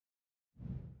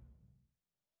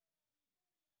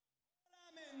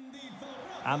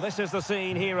And this is the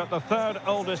scene here at the third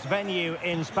oldest venue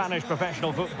in Spanish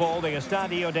professional football, the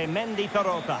Estadio de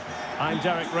Mendizorroza. I'm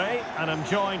Derek Ray, and I'm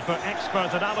joined for expert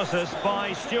analysis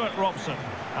by Stuart Robson.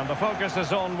 And the focus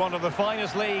is on one of the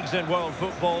finest leagues in world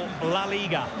football, La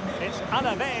Liga. It's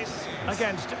Alaves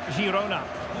against Girona.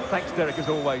 Thanks, Derek, as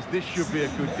always. This should be a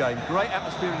good game. Great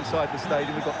atmosphere inside the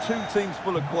stadium. We've got two teams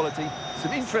full of quality,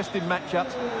 some interesting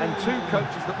matchups, and two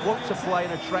coaches that want to play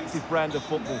an attractive brand of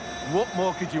football. What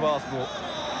more could you ask for?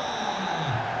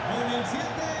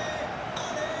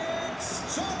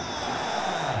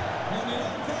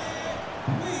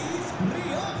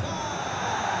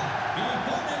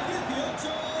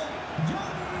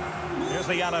 Here's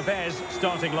the Alaves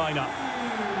starting lineup.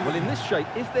 Well, in this shape,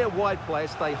 if their wide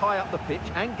players stay high up the pitch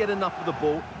and get enough of the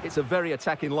ball, it's a very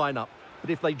attacking lineup. But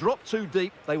if they drop too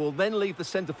deep, they will then leave the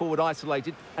centre-forward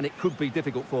isolated, and it could be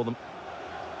difficult for them.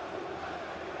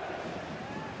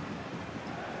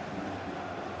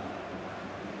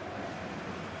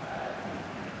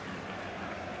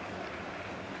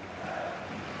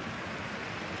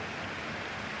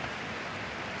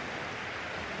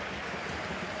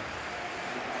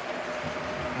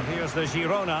 Here's the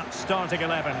Girona starting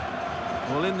 11.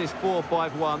 Well, in this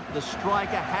 4-5-1, the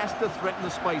striker has to threaten the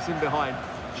space in behind,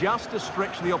 just to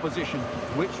stretch the opposition,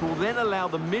 which will then allow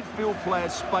the midfield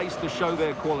players space to show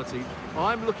their quality.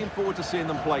 I'm looking forward to seeing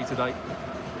them play today.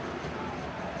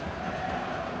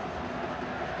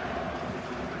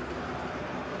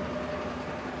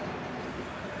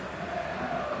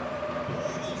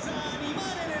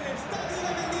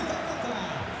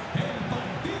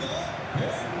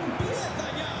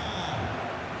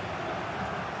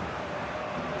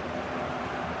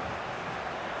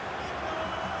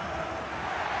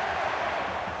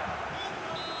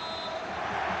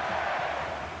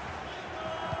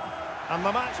 And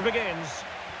the match begins.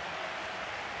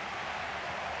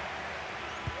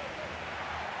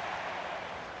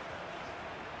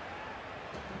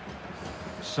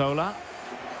 Sola.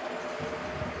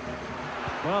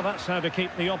 Well, that's how to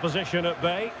keep the opposition at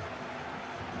bay.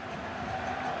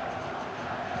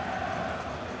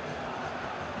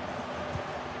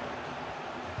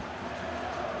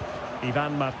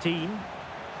 Ivan Martin.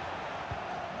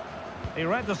 He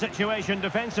read the situation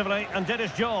defensively and did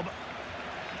his job.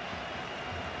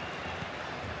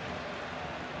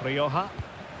 Rioja.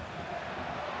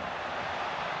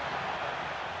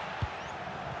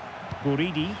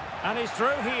 Guridi. And he's through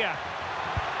here.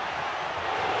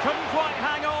 Couldn't quite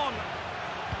hang on.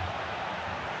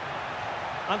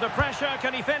 Under pressure,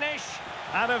 can he finish?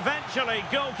 And eventually,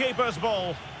 goalkeeper's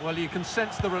ball. Well, you can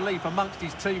sense the relief amongst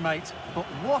his teammates, but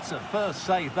what a first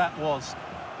save that was.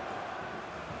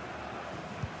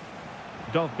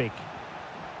 Dovbik.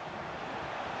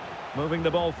 Moving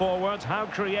the ball forward, how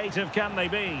creative can they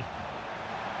be?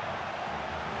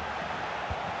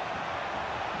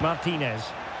 Martinez.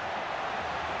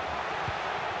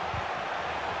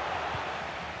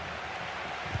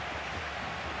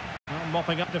 Well,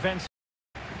 mopping up defence.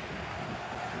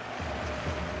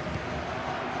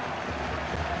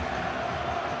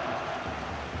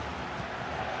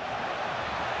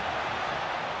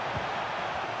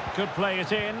 Could play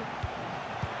it in.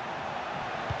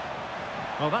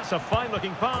 Well, that's a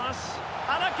fine-looking pass.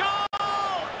 And a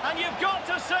goal! And you've got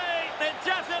to say, it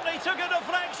definitely took a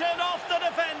deflection off the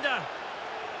defender.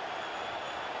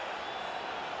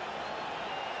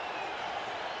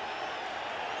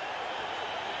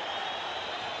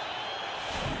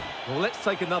 Well, let's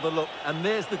take another look. And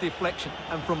there's the deflection.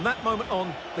 And from that moment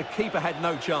on, the keeper had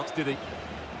no chance, did he?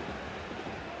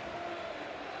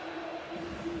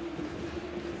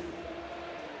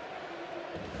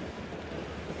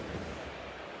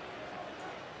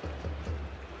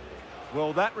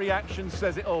 Well, that reaction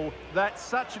says it all. That's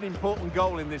such an important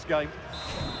goal in this game.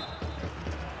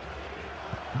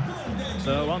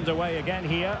 So underway again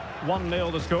here.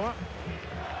 1-0 the score.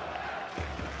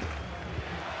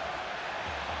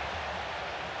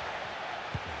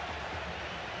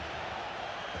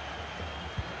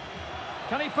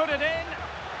 Can he put it in?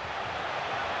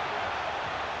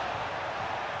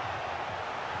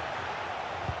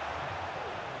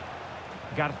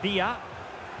 Garcia.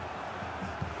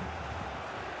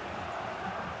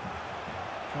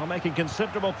 Well, making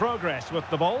considerable progress with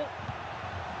the ball.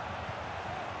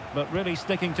 But really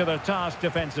sticking to their task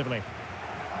defensively.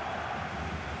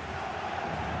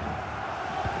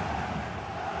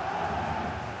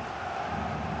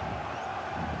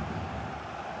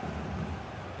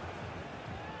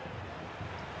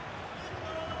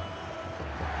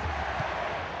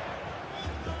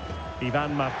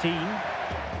 Ivan Martin.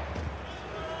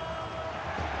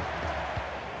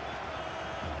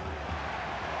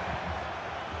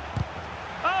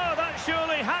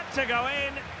 They had to go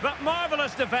in, but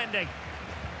marvellous defending.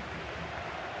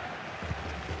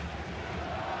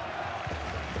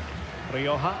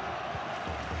 Rioja.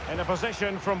 In a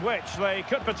position from which they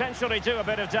could potentially do a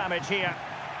bit of damage here.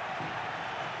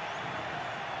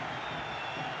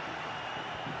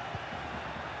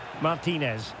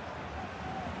 Martinez.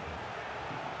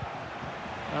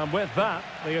 And with that,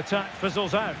 the attack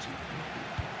fizzles out.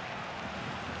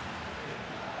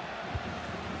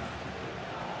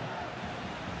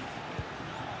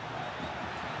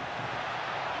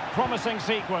 Promising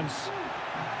sequence.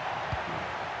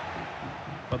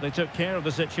 But they took care of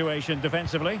the situation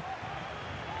defensively.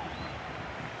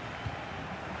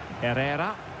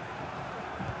 Herrera.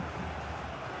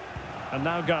 And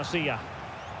now Garcia.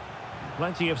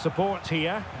 Plenty of support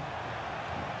here.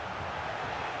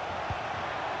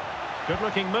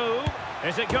 Good-looking move.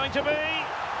 Is it going to be?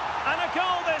 And a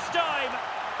goal this time.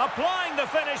 Applying the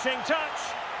finishing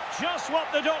touch. Just what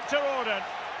the doctor ordered.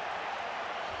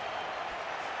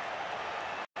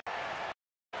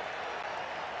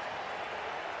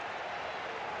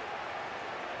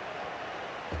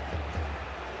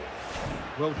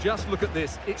 Well, just look at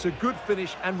this. It's a good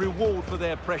finish and reward for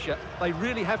their pressure. They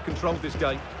really have controlled this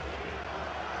game.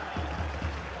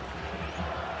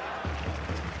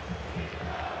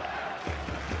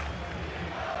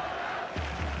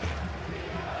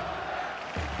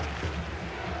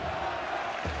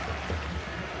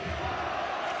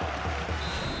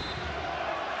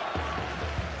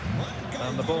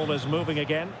 And the ball is moving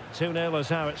again. 2-0 is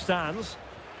how it stands.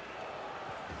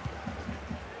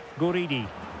 Guridi.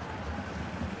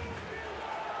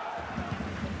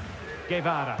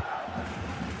 Guevara.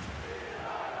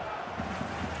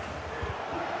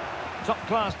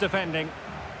 Top-class defending.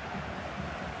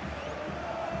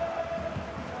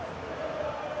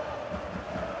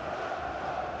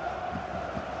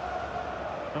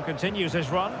 And continues his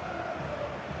run.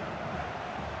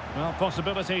 Well,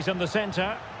 possibilities in the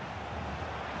centre.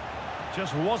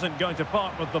 Just wasn't going to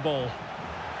part with the ball.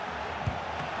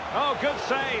 Oh, good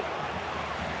save.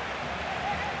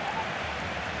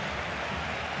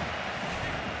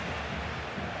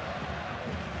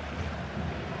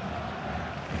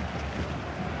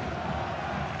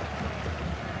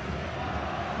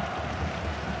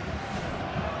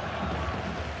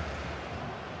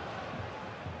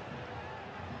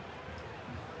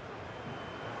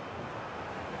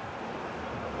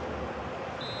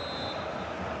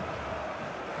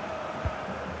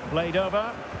 Played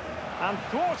over, and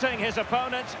thwarting his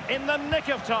opponent in the nick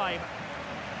of time.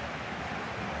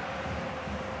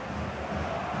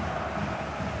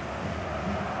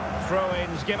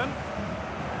 Throw-ins given.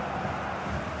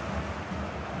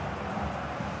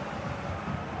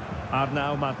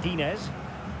 Arnau Martinez.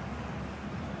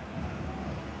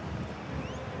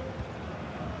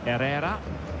 Herrera.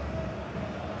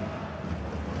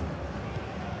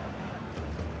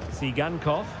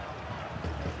 Sigankov.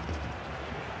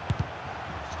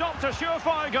 Stopped a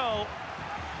surefire goal.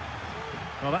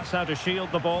 Well, that's how to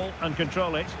shield the ball and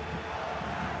control it.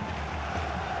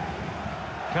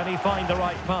 Can he find the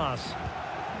right pass?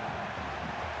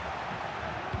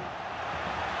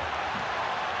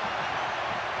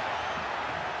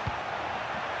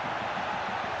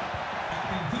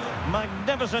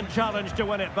 Magnificent challenge to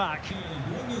win it back.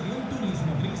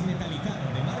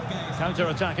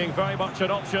 Counter-attacking, very much an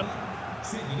option.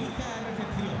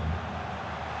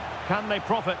 Can they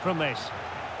profit from this?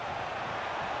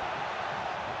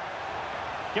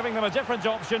 Giving them a different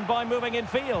option by moving in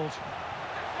field.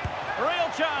 Real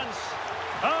chance.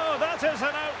 Oh, that is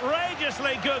an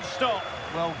outrageously good stop.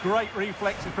 Well, great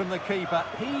reflexes from the keeper.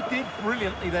 He did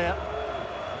brilliantly there.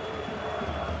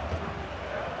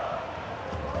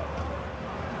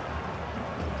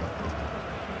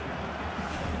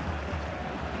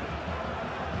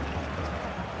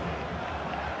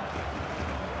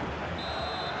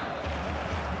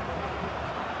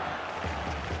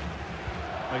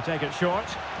 They take it short.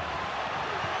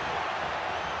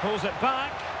 Pulls it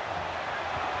back.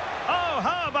 Oh,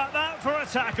 how about that for a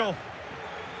tackle?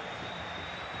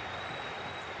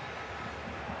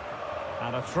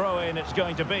 And a throw-in it's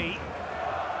going to be.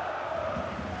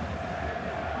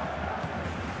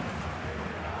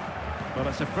 Well,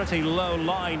 it's a pretty low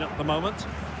line at the moment.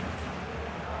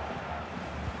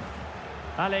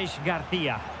 Alex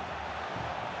Garcia.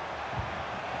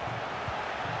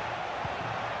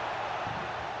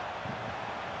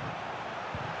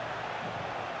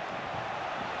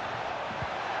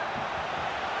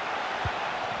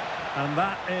 And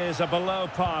that is a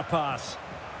below-par pass.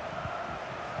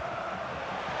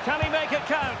 Can he make it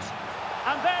count?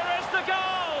 And there is the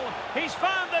goal! He's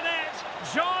found the net!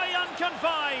 Joy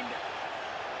unconfined!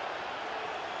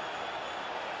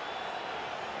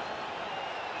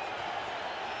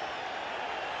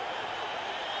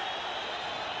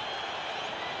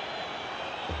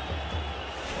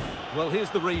 Well, here's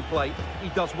the replay. He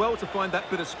does well to find that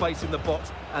bit of space in the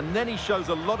box, and then he shows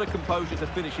a lot of composure to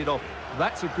finish it off.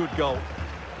 That's a good goal.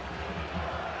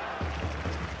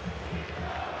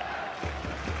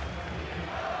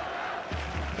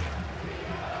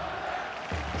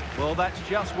 Well, that's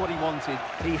just what he wanted.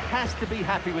 He has to be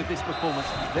happy with this performance.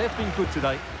 They've been good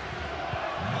today.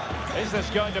 Is this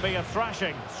going to be a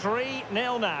thrashing?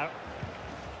 3-0 now.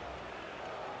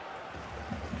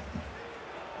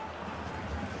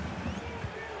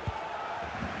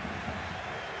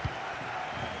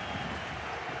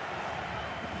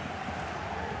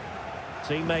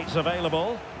 Teammates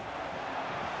available.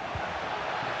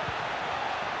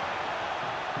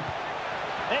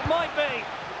 It might be.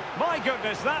 My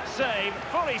goodness, that save.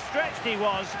 Fully stretched he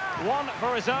was. One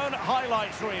for his own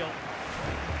highlights reel.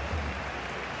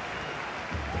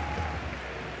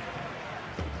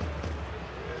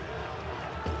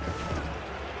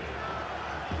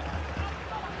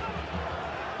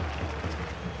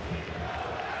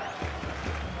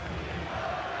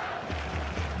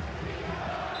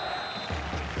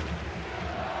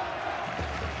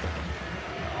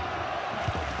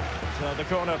 So the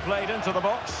corner played into the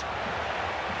box.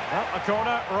 Well, a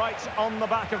corner right on the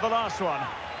back of the last one.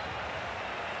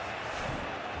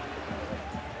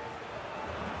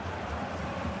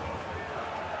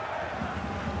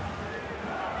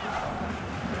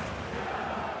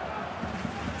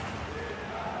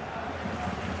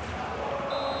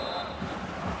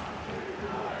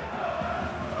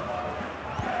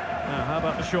 Now, how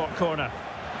about the short corner?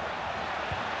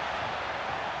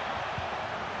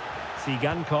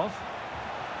 Tsigankov.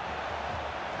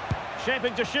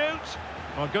 Shaping to shoot.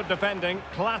 Well, good defending,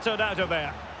 clattered out of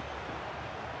there.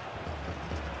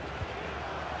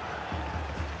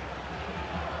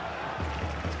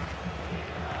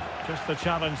 Just the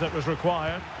challenge that was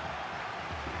required.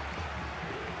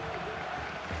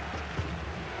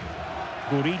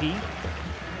 Guridi.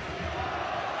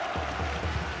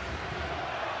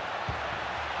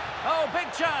 Oh,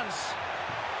 big chance.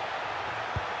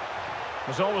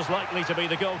 Was always likely to be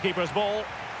the goalkeeper's ball.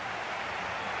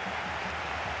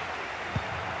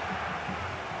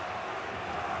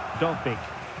 Dovbik.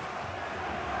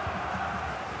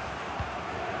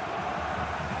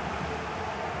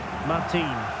 Martin.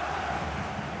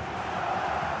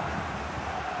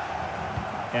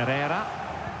 Herrera.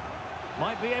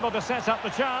 Might be able to set up the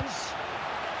chance.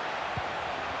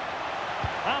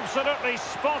 Absolutely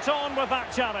spot on with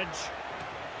that challenge.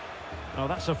 Oh,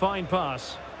 that's a fine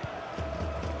pass.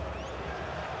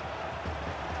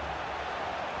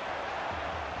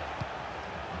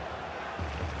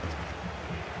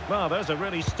 Well, there's a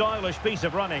really stylish piece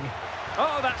of running.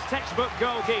 Oh, that's textbook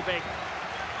goalkeeping.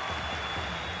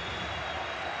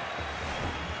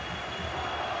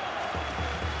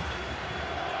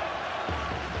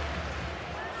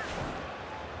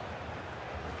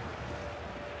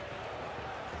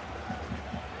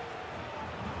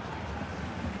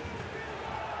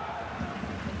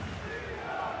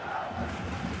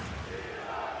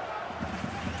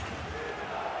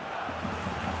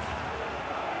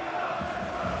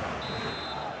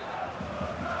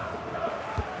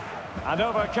 And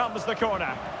over comes the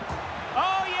corner.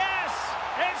 Oh, yes!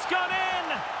 It's gone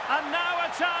in! And now a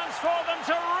chance for them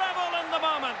to revel in the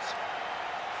moment.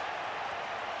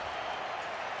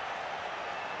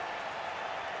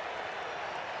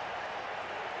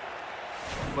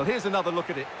 Well, here's another look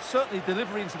at it. Certainly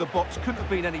delivery into the box couldn't have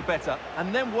been any better.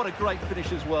 And then what a great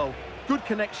finish as well. Good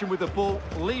connection with the ball,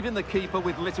 leaving the keeper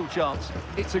with little chance.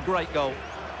 It's a great goal.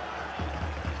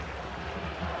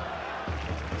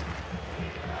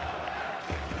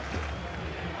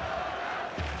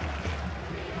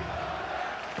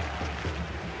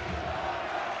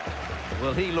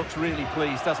 Well, he looks really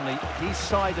pleased, doesn't he? His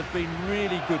side have been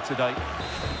really good today.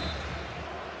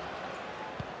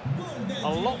 A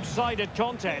lopsided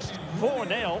contest,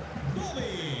 4-0.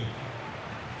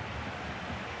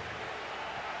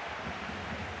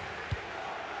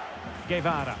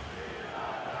 Guevara.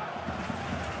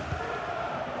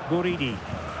 Guridi.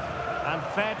 And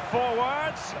fed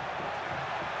forwards.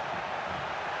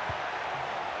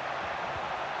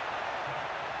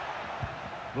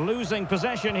 Losing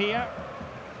possession here.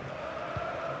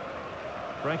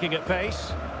 Breaking at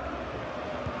pace.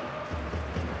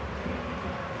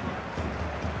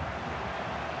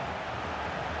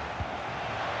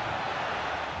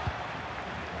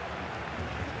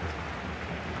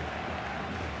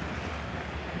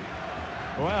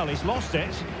 Well, he's lost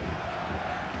it.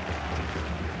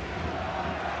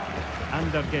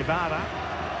 Under Guevara.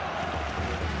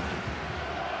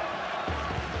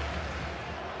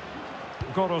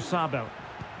 Gorosabel.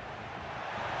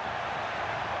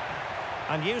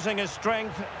 And using his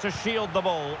strength to shield the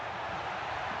ball.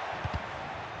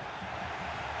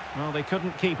 Well, they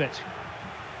couldn't keep it.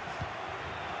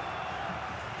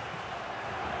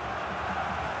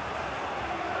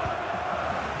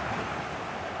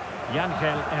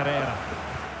 Ángel Herrera.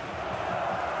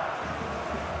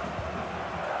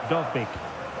 Dovbyk.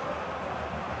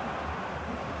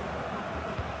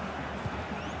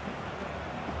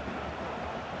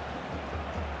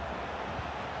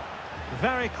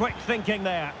 Very quick thinking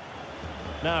there.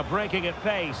 Now breaking at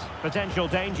pace. Potential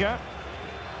danger.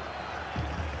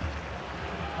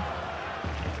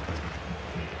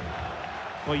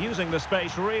 Well, using the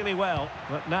space really well.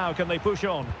 But now can they push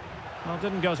on? Well,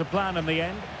 didn't go to plan in the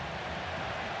end.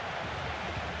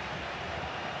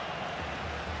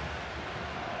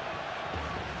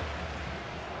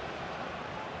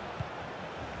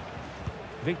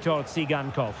 Viktor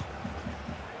Tsigankov.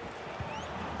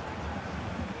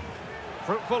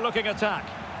 Fruitful looking attack.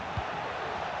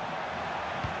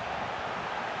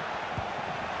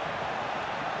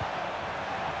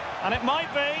 And it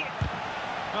might be.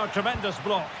 Oh, tremendous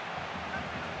block.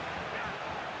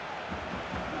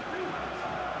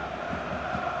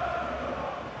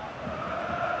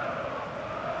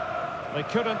 They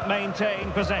couldn't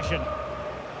maintain possession.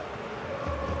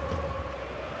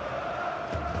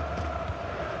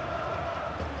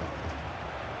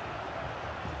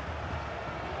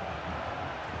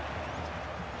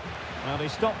 Well, they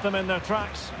stopped them in their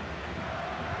tracks.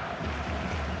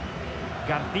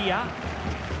 Garcia.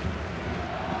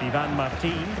 Ivan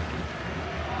Martin.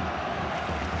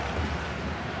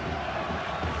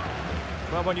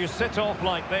 Well, when you sit off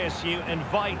like this, you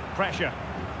invite pressure.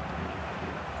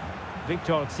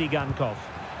 Viktor Tsigankov.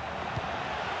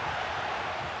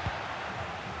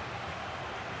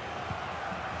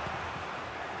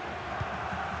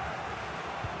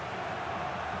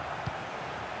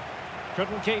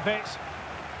 Couldn't keep it.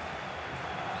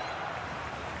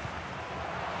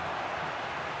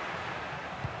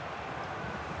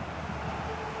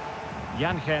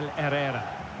 Ángel Herrera.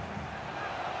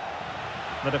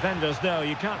 The defenders know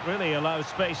you can't really allow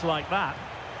space like that.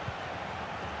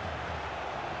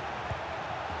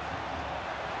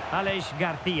 Alex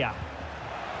Garcia.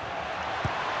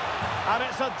 And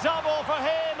it's a double for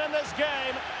him in this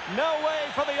game. No way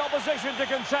for the opposition to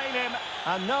contain him.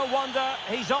 And no wonder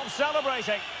he's off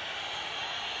celebrating.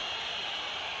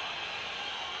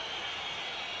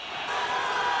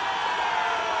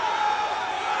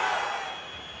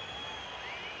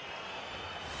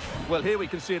 Well, here we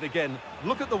can see it again.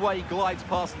 Look at the way he glides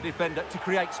past the defender to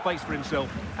create space for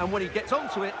himself. And when he gets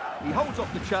onto it, he holds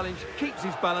off the challenge, keeps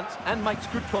his balance and makes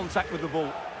good contact with the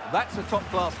ball. That's a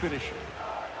top-class finish.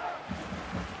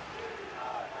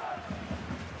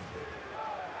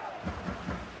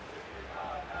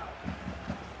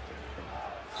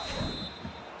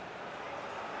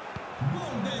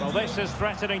 Well, this is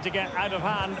threatening to get out of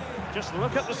hand. Just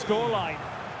look at the scoreline.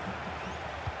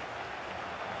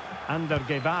 Ander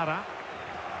Guevara.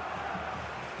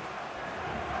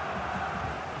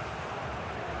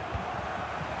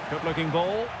 Good-looking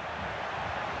ball.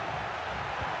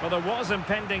 Well, there was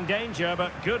impending danger,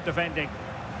 but good defending.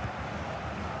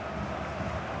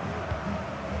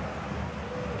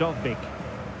 Dovbyk.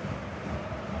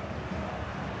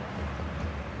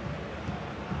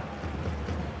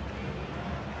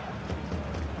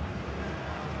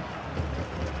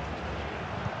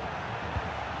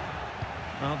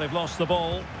 Well, they've lost the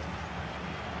ball.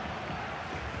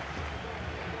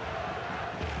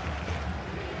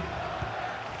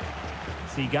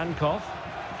 Tsigankov.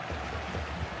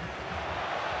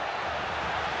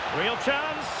 Real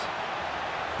chance.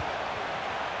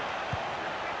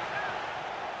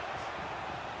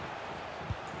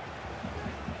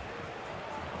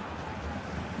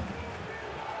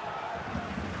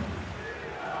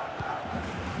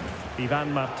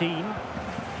 Ivan Martin.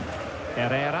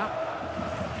 Herrera.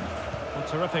 Well,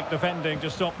 terrific defending to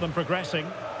stop them progressing.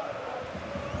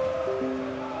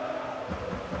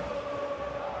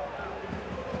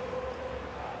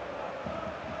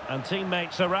 And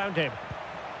teammates around him.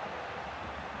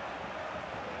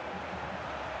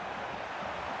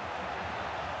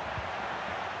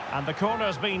 And the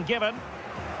corner's been given.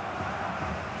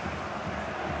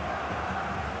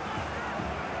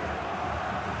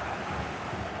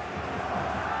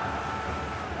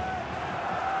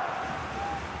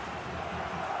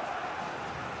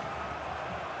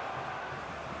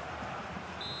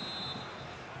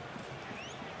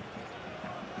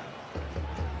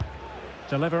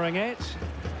 Delivering it.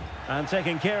 And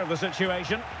taking care of the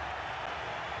situation.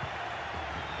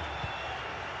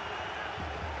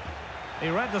 He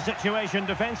read the situation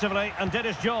defensively and did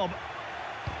his job.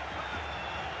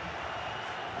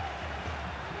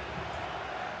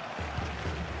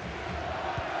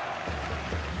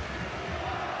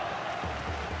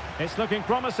 It's looking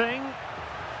promising.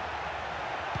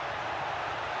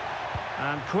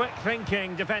 And quick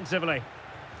thinking defensively.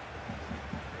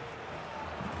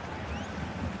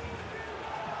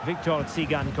 Viktor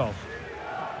Tsigankov.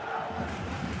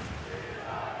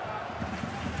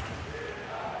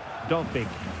 Dovbik.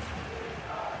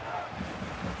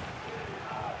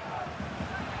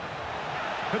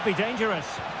 Could be dangerous.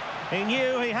 He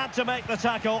knew he had to make the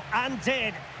tackle, and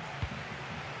did.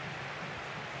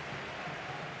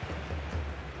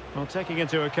 Well, taking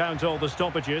into account all the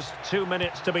stoppages, 2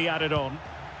 minutes to be added on.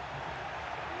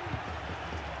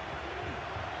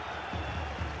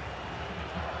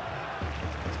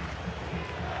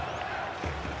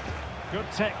 Good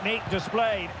technique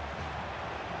displayed.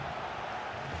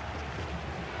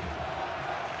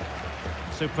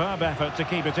 Superb effort to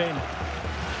keep it in.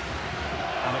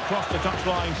 And across the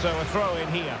touchline, so a throw in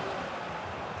here.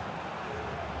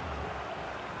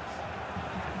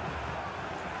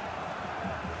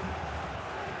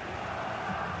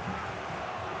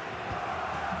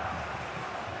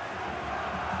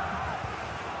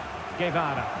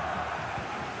 Guevara.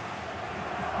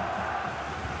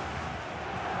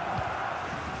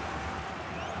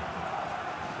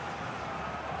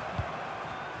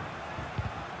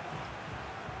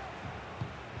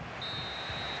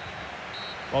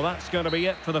 Well, that's going to be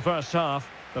it for the first half.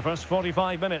 The first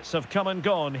 45 minutes have come and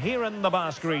gone here in the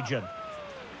Basque region.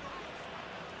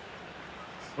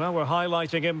 Well, we're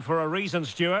highlighting him for a reason,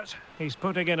 Stuart. He's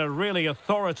putting in a really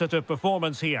authoritative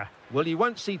performance here. Well, you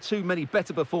won't see too many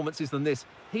better performances than this.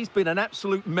 He's been an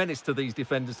absolute menace to these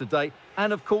defenders today.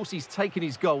 And, of course, he's taken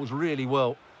his goals really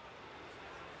well.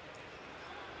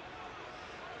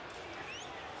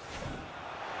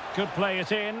 Could play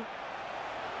it in.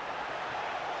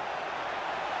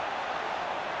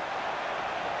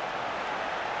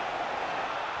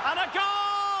 And a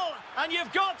goal! And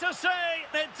you've got to say,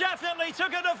 it definitely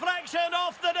took a deflection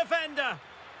off the defender.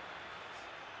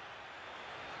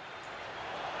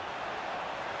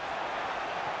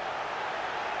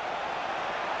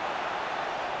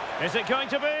 Is it going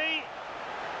to be?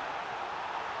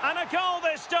 And a goal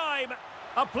this time.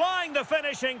 Applying the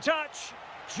finishing touch.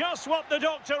 Just what the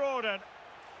doctor ordered.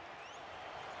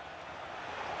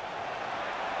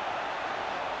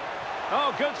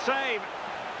 Oh, good save.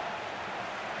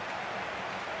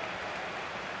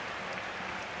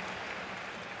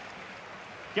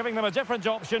 Giving them a different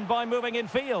option by moving in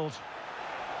field.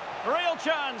 Real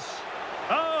chance.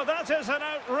 Oh, that is an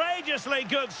outrageously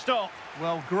good stop.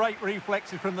 Well, great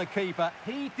reflexes from the keeper.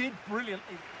 He did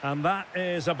brilliantly. And that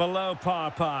is a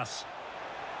below-par pass.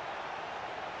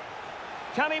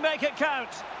 Can he make it count?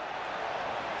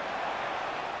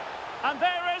 And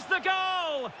there is the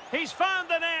goal! He's found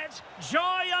the net.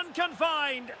 Joy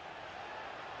unconfined.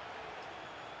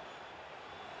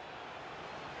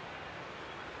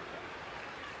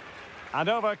 And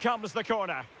over comes the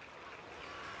corner.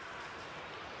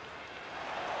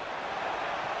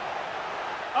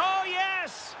 Oh,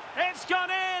 yes! It's gone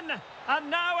in!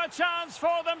 And now a chance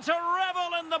for them to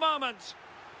revel in the moment.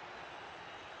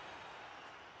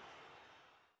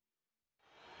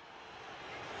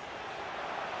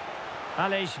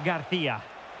 Aleix Garcia.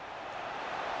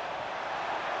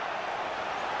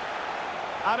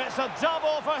 And it's a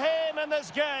double for him in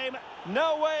this game.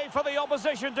 No way for the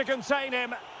opposition to contain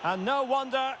him. And no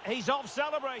wonder he's off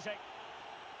celebrating.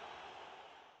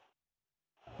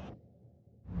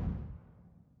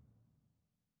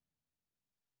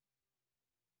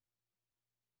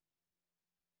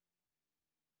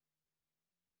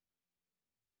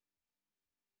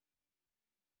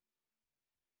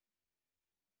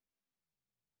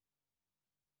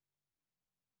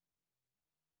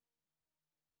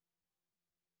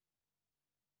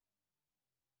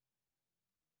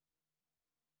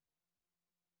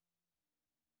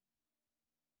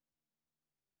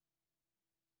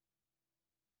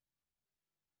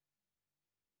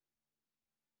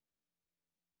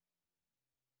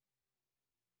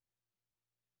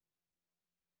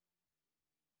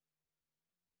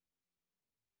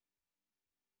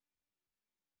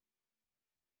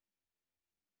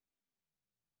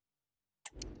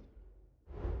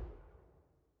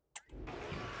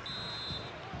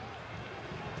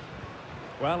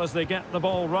 Well, as they get the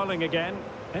ball rolling again,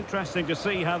 interesting to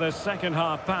see how the second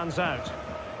half pans out.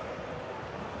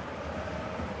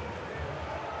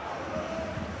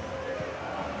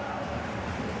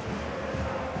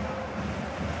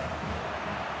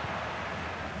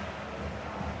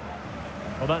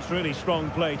 Well, that's really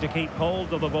strong play to keep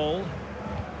hold of the ball.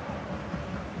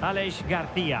 Aleix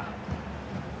Garcia.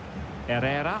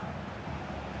 Herrera.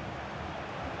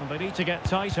 And they need to get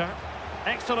tighter.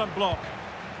 Excellent block.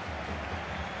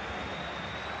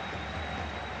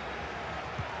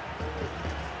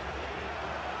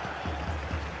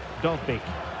 Dovbik.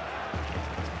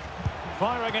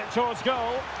 Firing it towards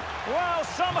goal. Well,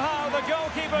 somehow the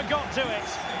goalkeeper got to it.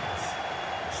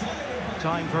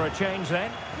 Time for a change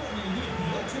then.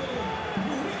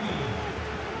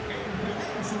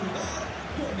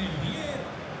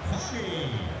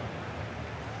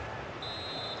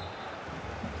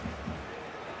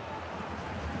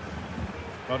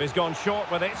 But he's gone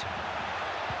short with it.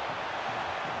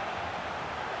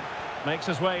 Makes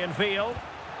his way in field.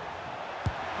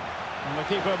 And the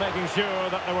keeper making sure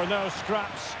that there were no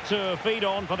straps to feed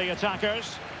on for the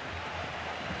attackers.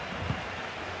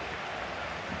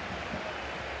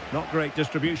 Not great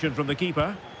distribution from the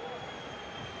keeper.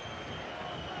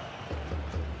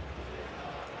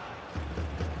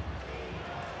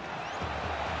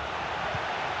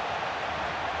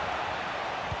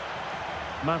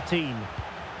 Martin.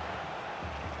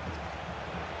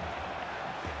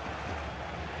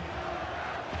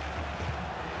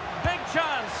 Big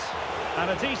chance. And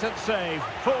a decent save.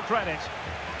 Full credit.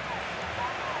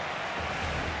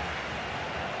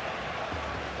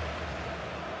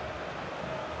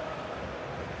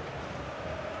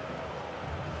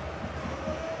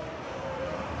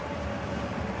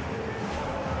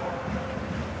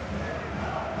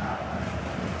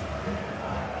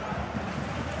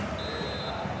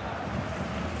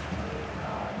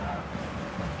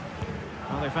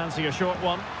 Well, they fancy a short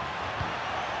one.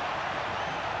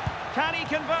 Can he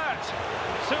convert?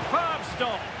 Superb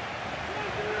stop.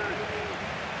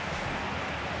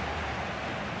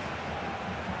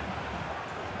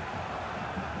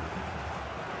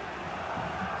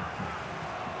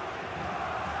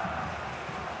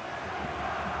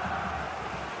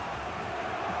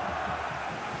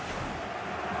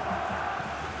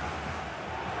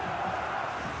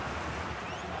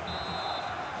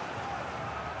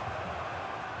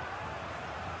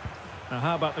 Now,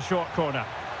 how about the short corner?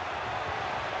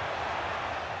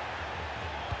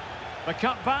 The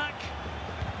cut back.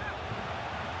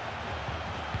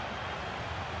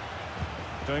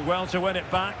 Doing well to win it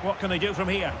back. What can they do from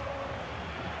here?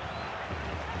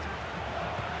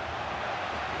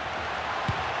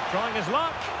 Trying his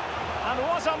luck. And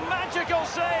what a magical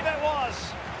save it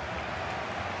was.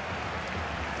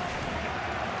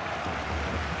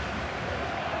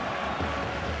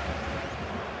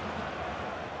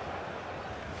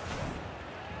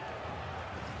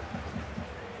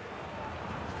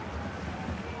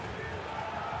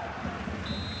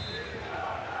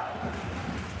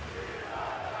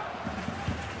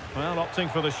 Well,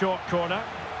 opting for the short corner.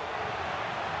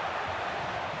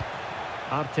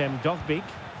 Artem Dovbik.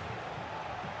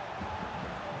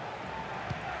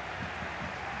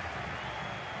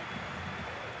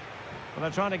 Well, they're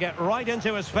trying to get right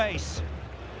into his face.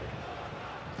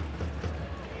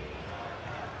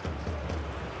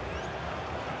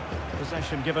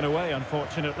 Possession given away,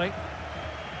 unfortunately.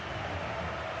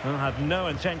 Well, had no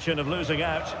intention of losing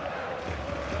out.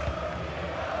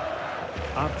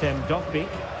 Artem Dovbik.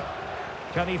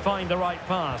 Can he find the right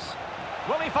pass?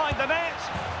 Will he find the net?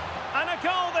 And a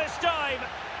goal this time.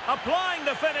 Applying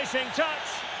the finishing touch.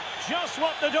 Just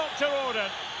what the doctor ordered.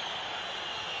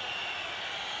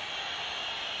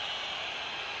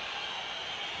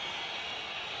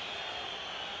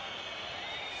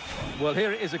 Well,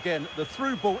 here it is again. The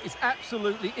through ball is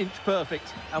absolutely inch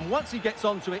perfect. And once he gets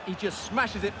onto it, he just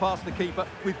smashes it past the keeper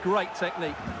with great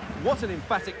technique. What an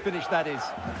emphatic finish that is.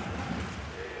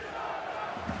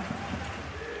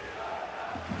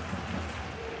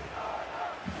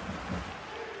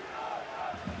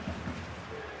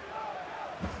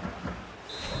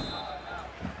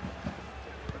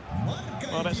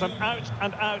 Well, it's an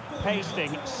out-and-out pasting.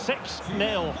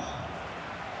 6-0.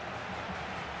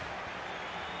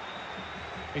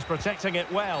 He's protecting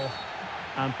it well.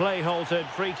 And play halted,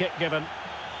 free kick given.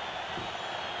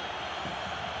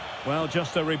 Well,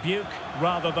 just a rebuke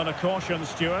rather than a caution,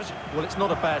 Stuart. Well, it's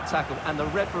not a bad tackle, and the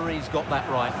referee's got that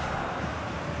right.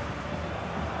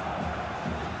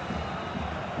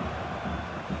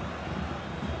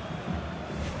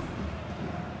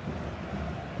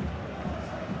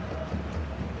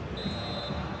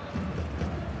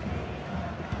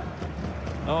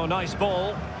 Oh, nice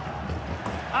ball.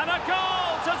 And a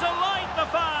goal to delight the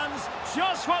fans.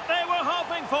 Just what they were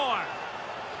hoping for.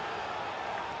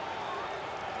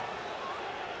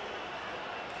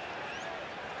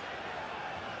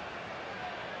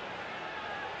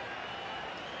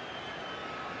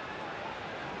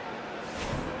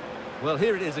 Well,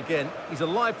 here it is again. He's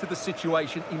alive to the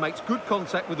situation. He makes good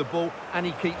contact with the ball and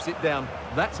he keeps it down.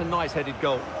 That's a nice headed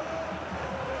goal.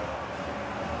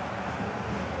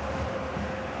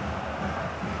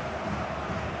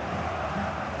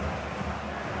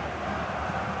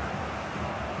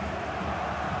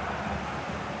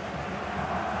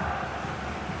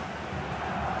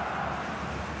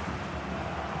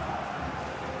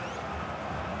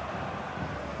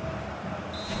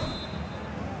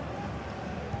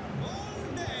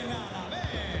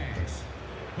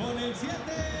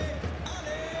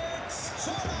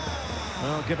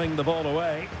 Well, giving the ball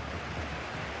away.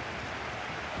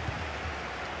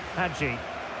 Hadji.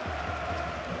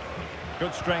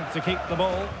 Good strength to keep the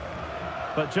ball.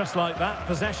 But just like that,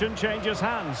 possession changes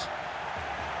hands.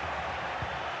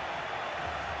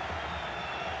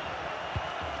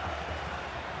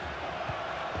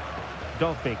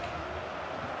 Dovbik.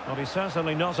 Well, he's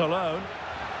certainly not alone.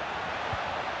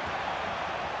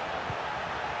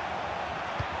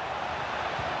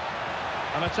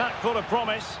 An attack full of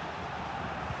promise.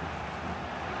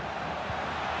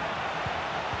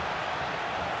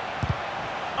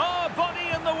 Oh, body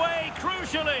in the way,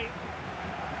 crucially.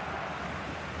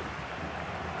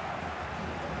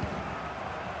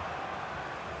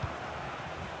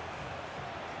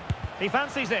 He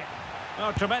fancies it.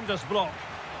 Oh, tremendous block.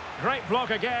 Great block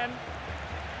again.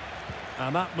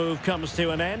 And that move comes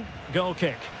to an end. Goal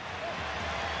kick.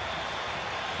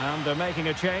 And they're making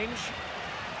a change.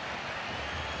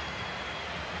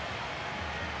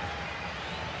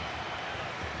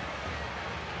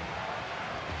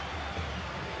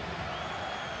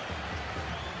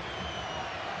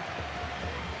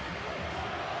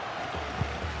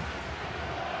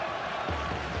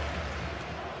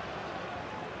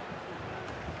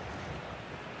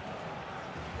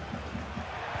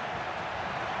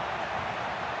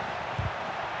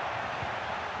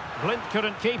 Blind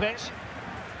couldn't keep it.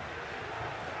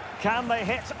 Can they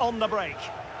hit on the break?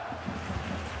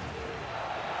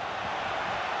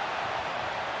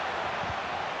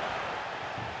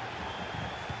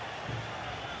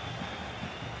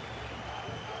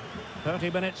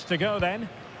 "30 minutes to go then.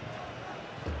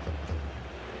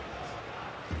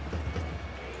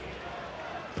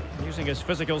 Using his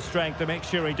physical strength to make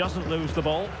sure he doesn't lose the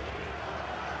ball.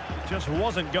 Just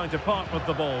wasn't going to part with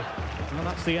the ball. Well,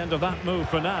 that's the end of that move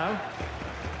for now.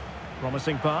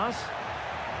 Promising pass.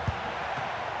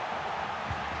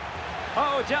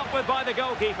 Oh, dealt with by the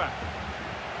goalkeeper.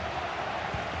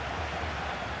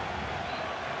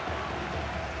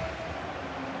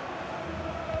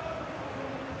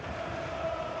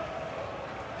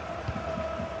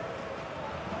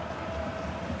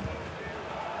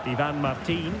 Ivan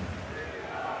Martin.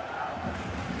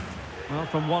 Well,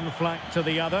 from one flank to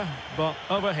the other, but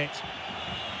overhit.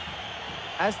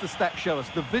 As the stats show us,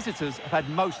 the visitors have had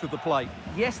most of the play.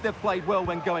 Yes, they've played well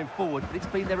when going forward, but it's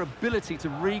been their ability to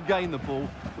regain the ball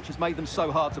which has made them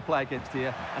so hard to play against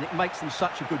here, and it makes them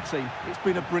such a good team. It's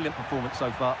been a brilliant performance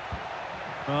so far.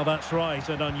 Well, that's right,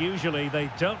 and unusually they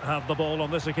don't have the ball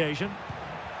on this occasion.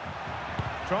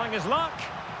 Trying his luck.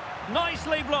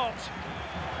 Nicely blocked.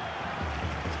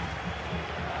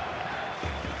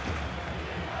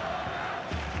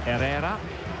 Herrera.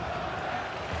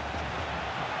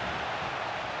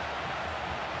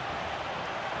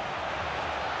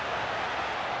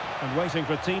 And waiting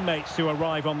for teammates to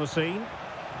arrive on the scene.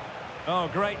 Oh,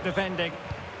 great defending.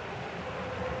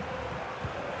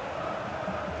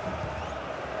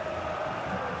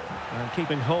 And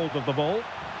keeping hold of the ball.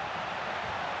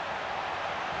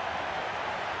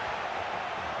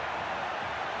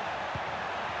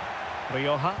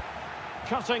 Rioja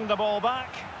cutting the ball back.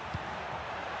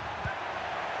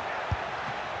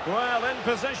 Well, in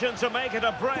position to make it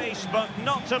a brace, but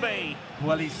not to be.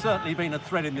 Well, he's certainly been a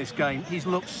threat in this game. He's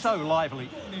looked so lively.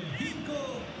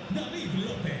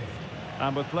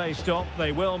 And with play stopped,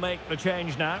 they will make the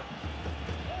change now.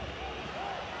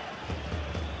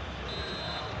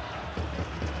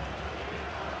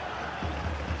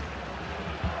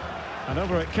 And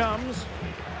over it comes.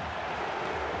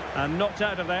 And knocked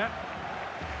out of there.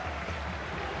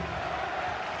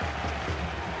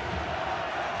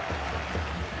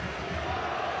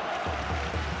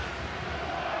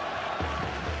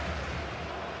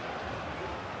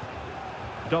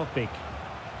 Dovbik.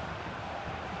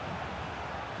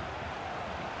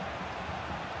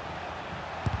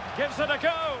 Gives it a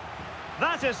go.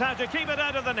 That is how to keep it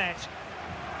out of the net.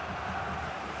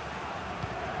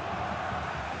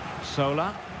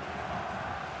 Sola.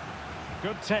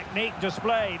 Good technique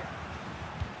displayed.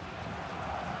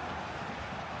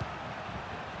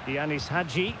 Yanis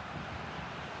Hadji.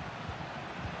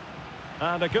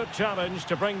 And a good challenge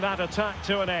to bring that attack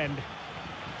to an end.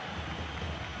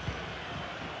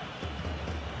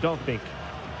 Dovbik.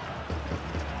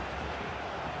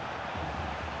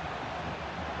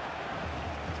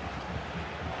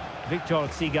 Viktor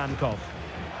Tsigankov.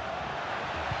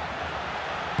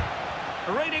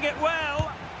 Reading it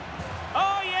well.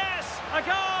 Oh, yes! A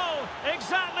goal!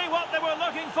 Exactly what they were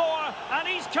looking for, and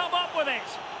he's come up with it.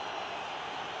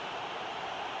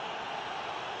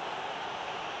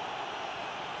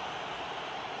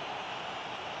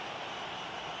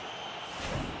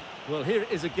 Well, here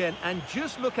it is again, and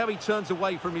just look how he turns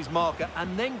away from his marker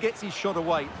and then gets his shot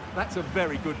away. That's a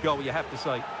very good goal, you have to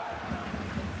say.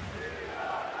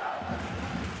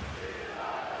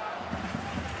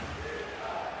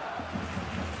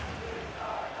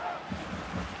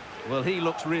 Well, he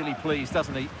looks really pleased,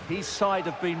 doesn't he? His side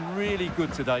have been really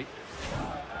good today.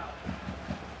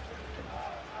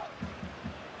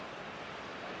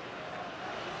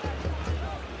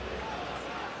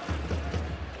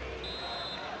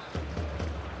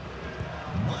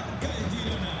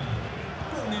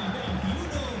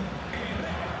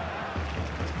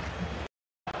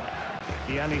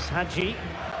 Yanis Hadji.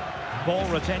 Ball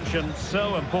retention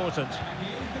so important.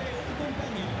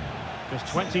 Just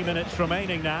 20 minutes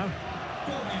remaining now.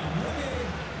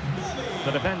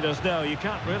 The defenders know you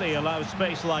can't really allow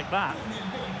space like that.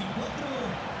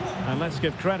 And let's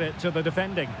give credit to the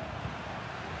defending.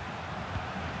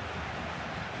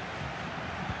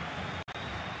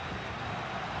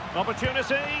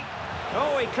 Opportunity.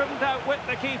 Oh, he couldn't outwit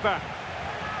the keeper.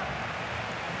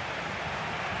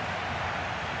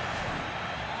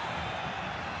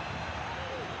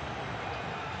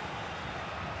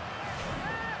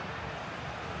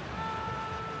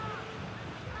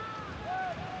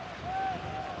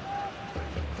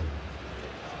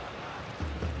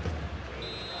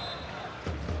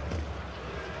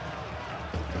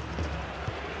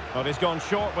 Well, he's gone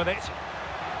short with it.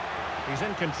 He's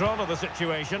in control of the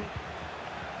situation.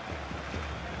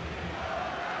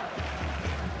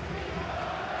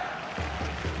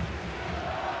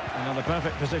 Another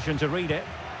perfect position to read it.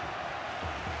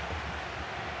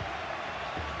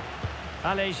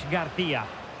 Alex Garcia.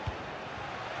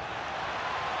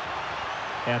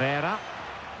 Herrera.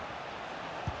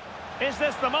 Is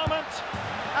this the moment?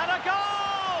 And a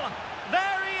goal!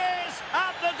 There he is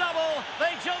at the double.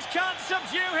 They just can't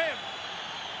subdue him.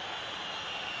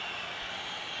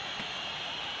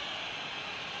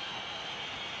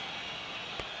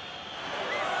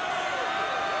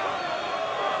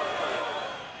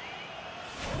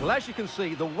 Well, as you can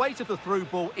see, the weight of the through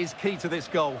ball is key to this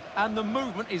goal. And the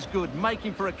movement is good,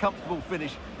 making for a comfortable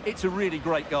finish. It's a really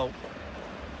great goal.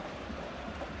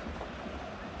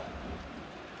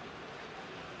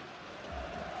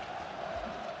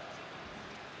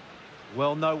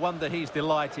 Well, no wonder he's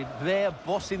delighted. They're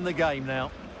bossing the game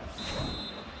now.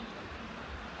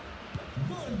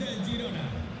 Gol del Girona.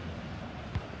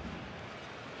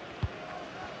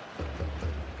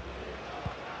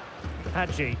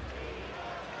 Hadji.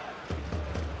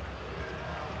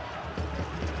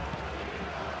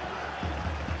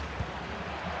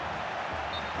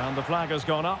 And the flag has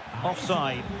gone up,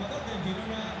 offside.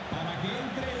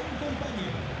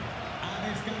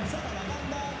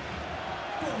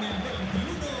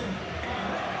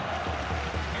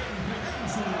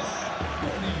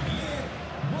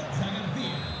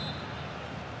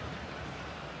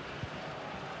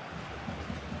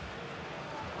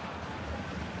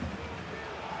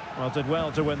 Well, did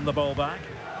well to win the ball back.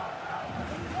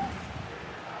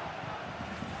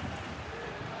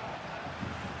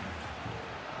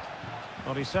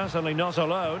 Well, he's certainly not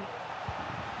alone.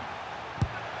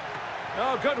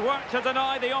 Oh, good work to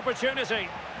deny the opportunity.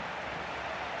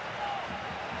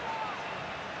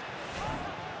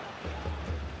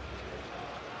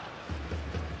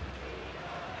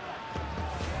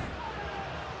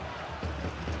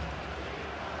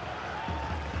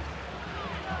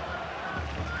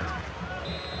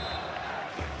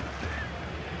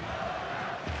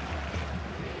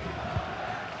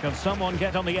 Can someone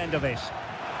get on the end of this?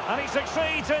 And he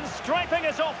succeeds in scraping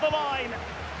it off the line.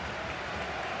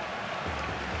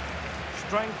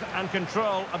 Strength and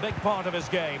control, a big part of his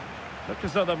game. Looked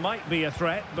as though there might be a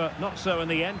threat, but not so in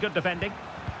the end. Good defending.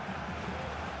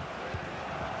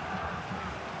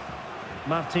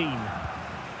 Martin.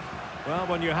 Well,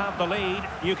 when you have the lead,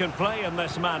 you can play in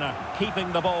this manner,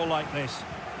 keeping the ball like this.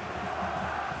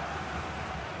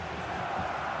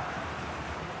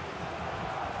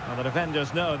 Well, the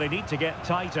defenders know they need to get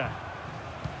tighter.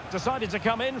 Decided to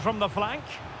come in from the flank.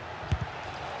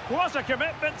 What a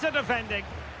commitment to defending.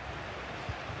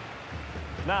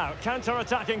 Now,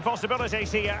 counter-attacking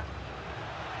possibilities here.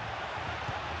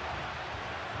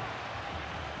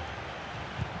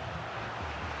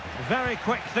 Very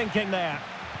quick thinking there.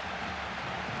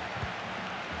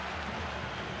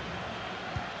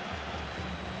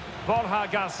 Borja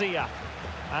Garcia.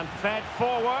 And fed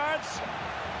forwards.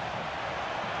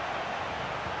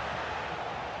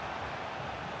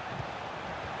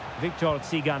 Viktor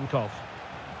Tsigankov.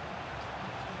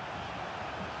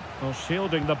 Well,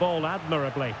 shielding the ball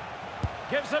admirably.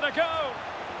 Gives it a go.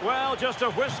 Well, just a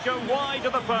whisker wide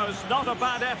of the post. Not a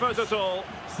bad effort at all.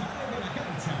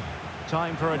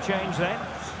 Time for a change then.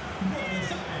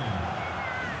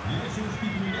 Le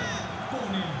sustituirá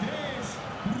con el 3,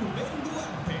 Rubén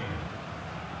Duarte.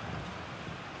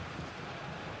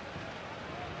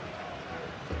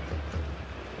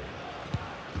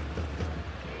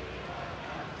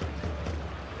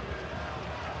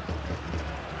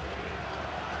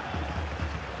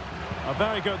 A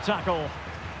very good tackle.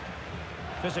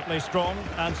 Physically strong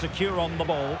and secure on the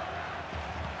ball.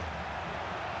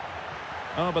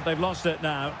 Oh, but they've lost it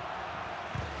now.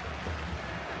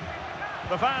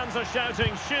 The fans are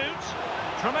shouting, shoot!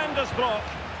 Tremendous block.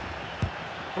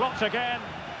 Blocked again.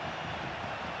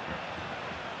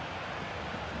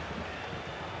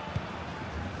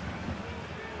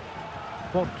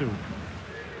 Porto.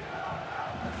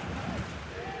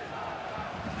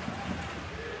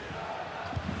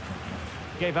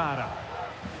 Guevara.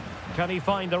 Can he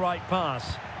find the right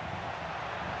pass?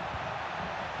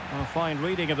 A fine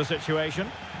reading of the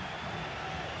situation.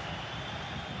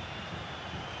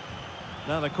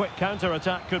 Now the quick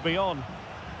counter-attack could be on.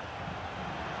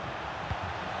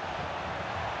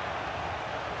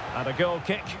 And a goal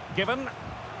kick given.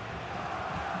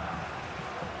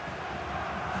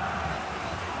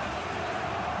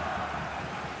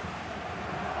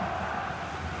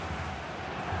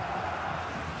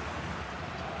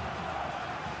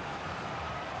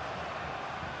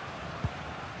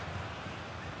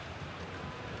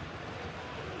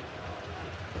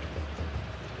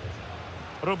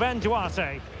 Rubén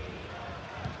Duarte.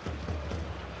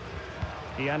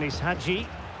 Yanis Hadji.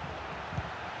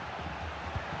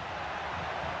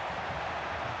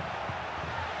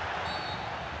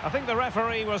 I think the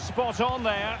referee was spot on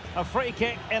there. A free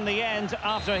kick in the end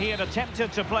after he had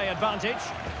attempted to play advantage.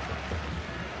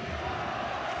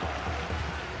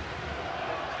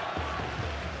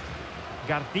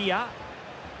 Garcia.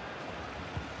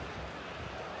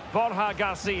 Borja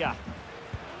Garcia.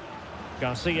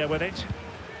 Garcia with it.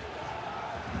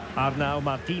 Arnau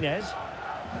Martinez.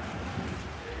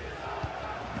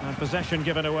 And possession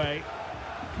given away.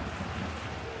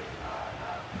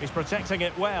 He's protecting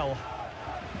it well.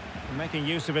 Making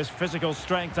use of his physical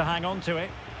strength to hang on to it.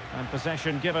 And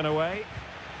possession given away.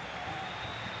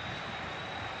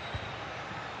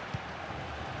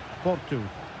 Porto.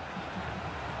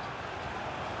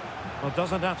 Well,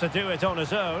 doesn't have to do it on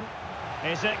his own.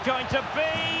 Is it going to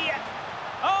be?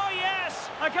 Oh, yes!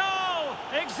 A goal!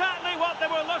 Exactly what they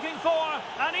were looking for,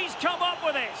 and he's come up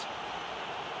with it.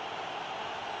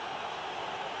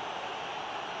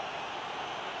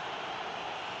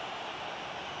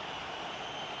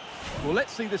 Well,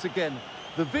 let's see this again.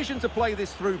 The vision to play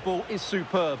this through ball is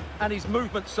superb, and his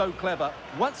movement's so clever.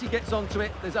 Once he gets onto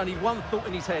it, there's only one thought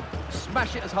in his head.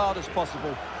 Smash it as hard as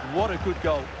possible. What a good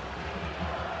goal.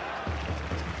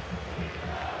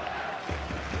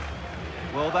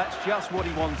 Well, that's just what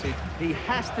he wanted. He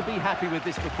has to be happy with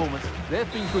this performance.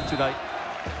 They've been good today.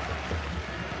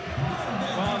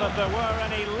 Well, if there were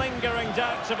any lingering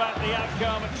doubts about the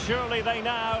outcome, surely they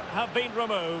now have been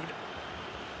removed.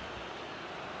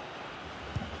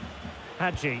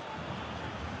 Hadji.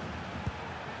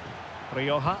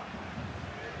 Rioja.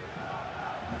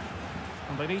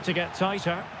 And they need to get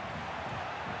tighter.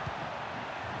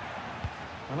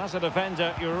 And as a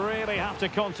defender, you really have to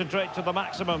concentrate to the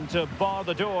maximum to bar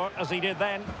the door, as he did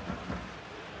then.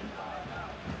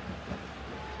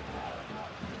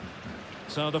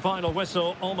 So the final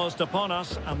whistle almost upon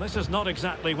us, and this is not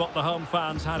exactly what the home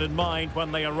fans had in mind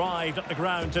when they arrived at the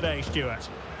ground today, Stuart.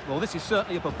 Well, this is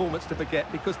certainly a performance to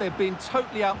forget because they've been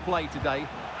totally outplayed today.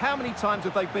 How many times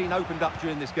have they been opened up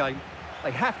during this game?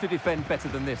 They have to defend better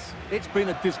than this. It's been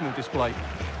a dismal display.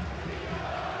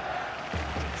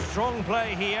 Strong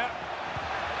play here.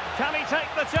 Can he take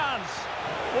the chance?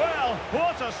 Well,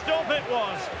 what a stop it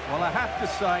was. Well, I have to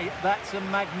say, that's a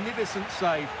magnificent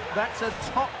save. That's a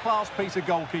top-class piece of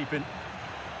goalkeeping.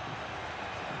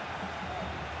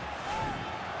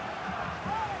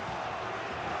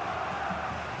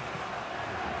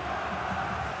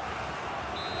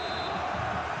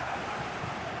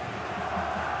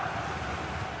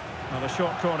 Well, a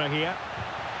short corner here.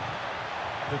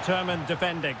 Determined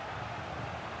defending.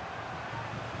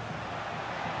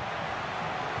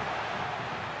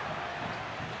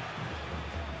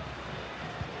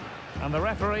 And the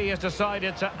referee has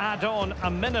decided to add on a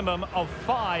minimum of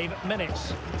 5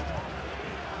 minutes.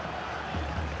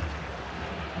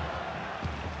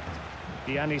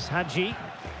 Yanis Hadji.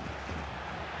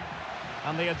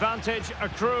 And the advantage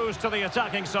accrues to the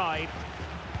attacking side.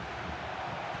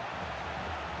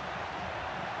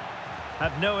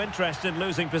 Had no interest in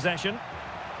losing possession.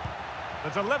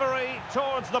 The delivery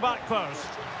towards the back post.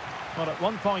 Well, at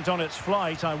one point on its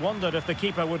flight, I wondered if the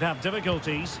keeper would have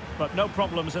difficulties, but no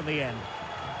problems in the end.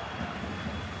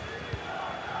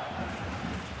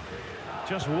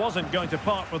 Just wasn't going to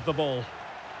part with the ball.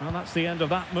 Well, that's the end of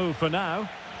that move for now.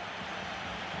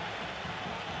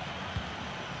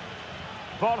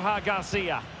 Borja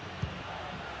Garcia.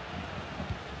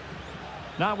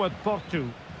 Now with Porto.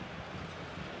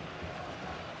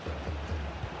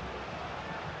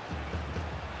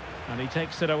 And he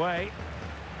takes it away.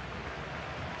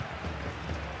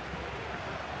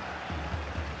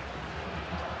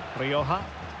 Rioja.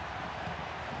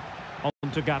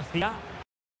 On to Garcia.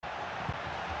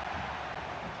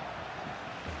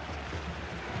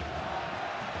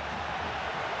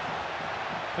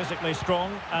 Physically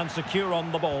strong and secure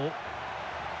on the ball.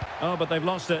 Oh, but they've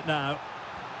lost it now.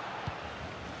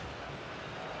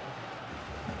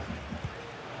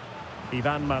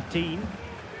 Ivan Martin.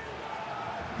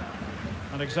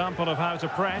 An example of how to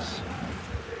press.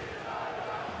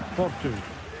 Porto.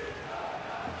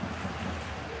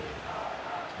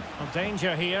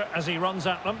 Danger here as he runs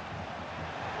at them.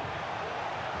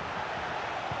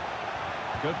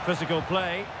 Good physical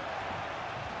play.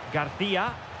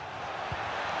 Garcia.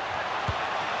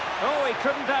 Oh, he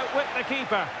couldn't outwit the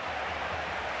keeper.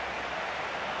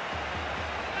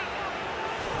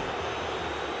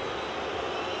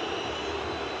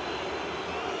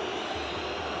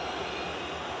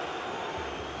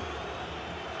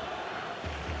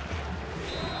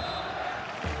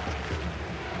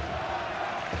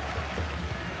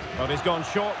 But he's gone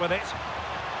short with it.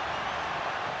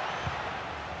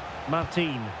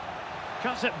 Martin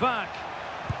cuts it back.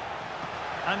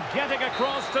 And getting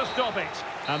across to stop it.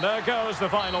 And there goes the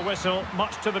final whistle,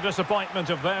 much to the disappointment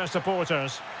of their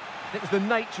supporters. It was the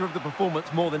nature of the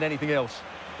performance more than anything else.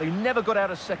 They never got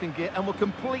out of second gear and were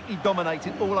completely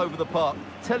dominated all over the park.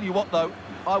 Tell you what, though,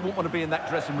 I wouldn't want to be in that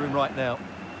dressing room right now.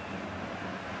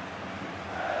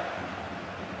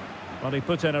 Well, he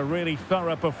put in a really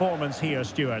thorough performance here,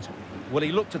 Stuart. Well,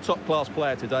 he looked a top-class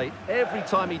player today. Every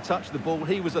time he touched the ball,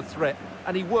 he was a threat.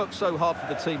 And he worked so hard for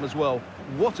the team as well.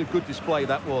 What a good display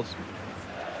that was.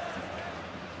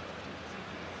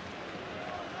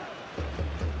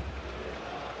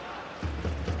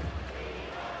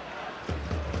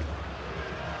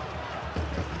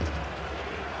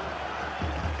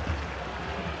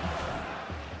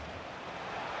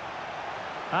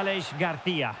 Alaves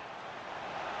Garcia.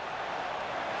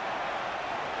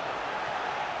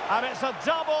 And it's a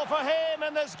double for him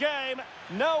in this game.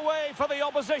 No way for the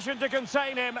opposition to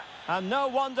contain him. And no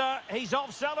wonder he's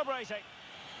off celebrating.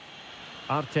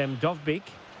 Artem Dovbyk.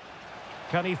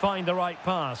 Can he find the right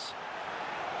pass?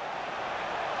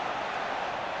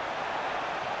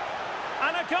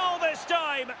 And a goal this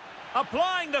time.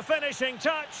 Applying the finishing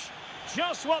touch.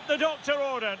 Just what the doctor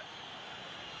ordered.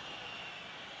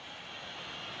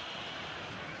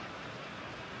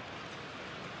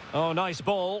 Oh, nice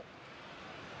ball.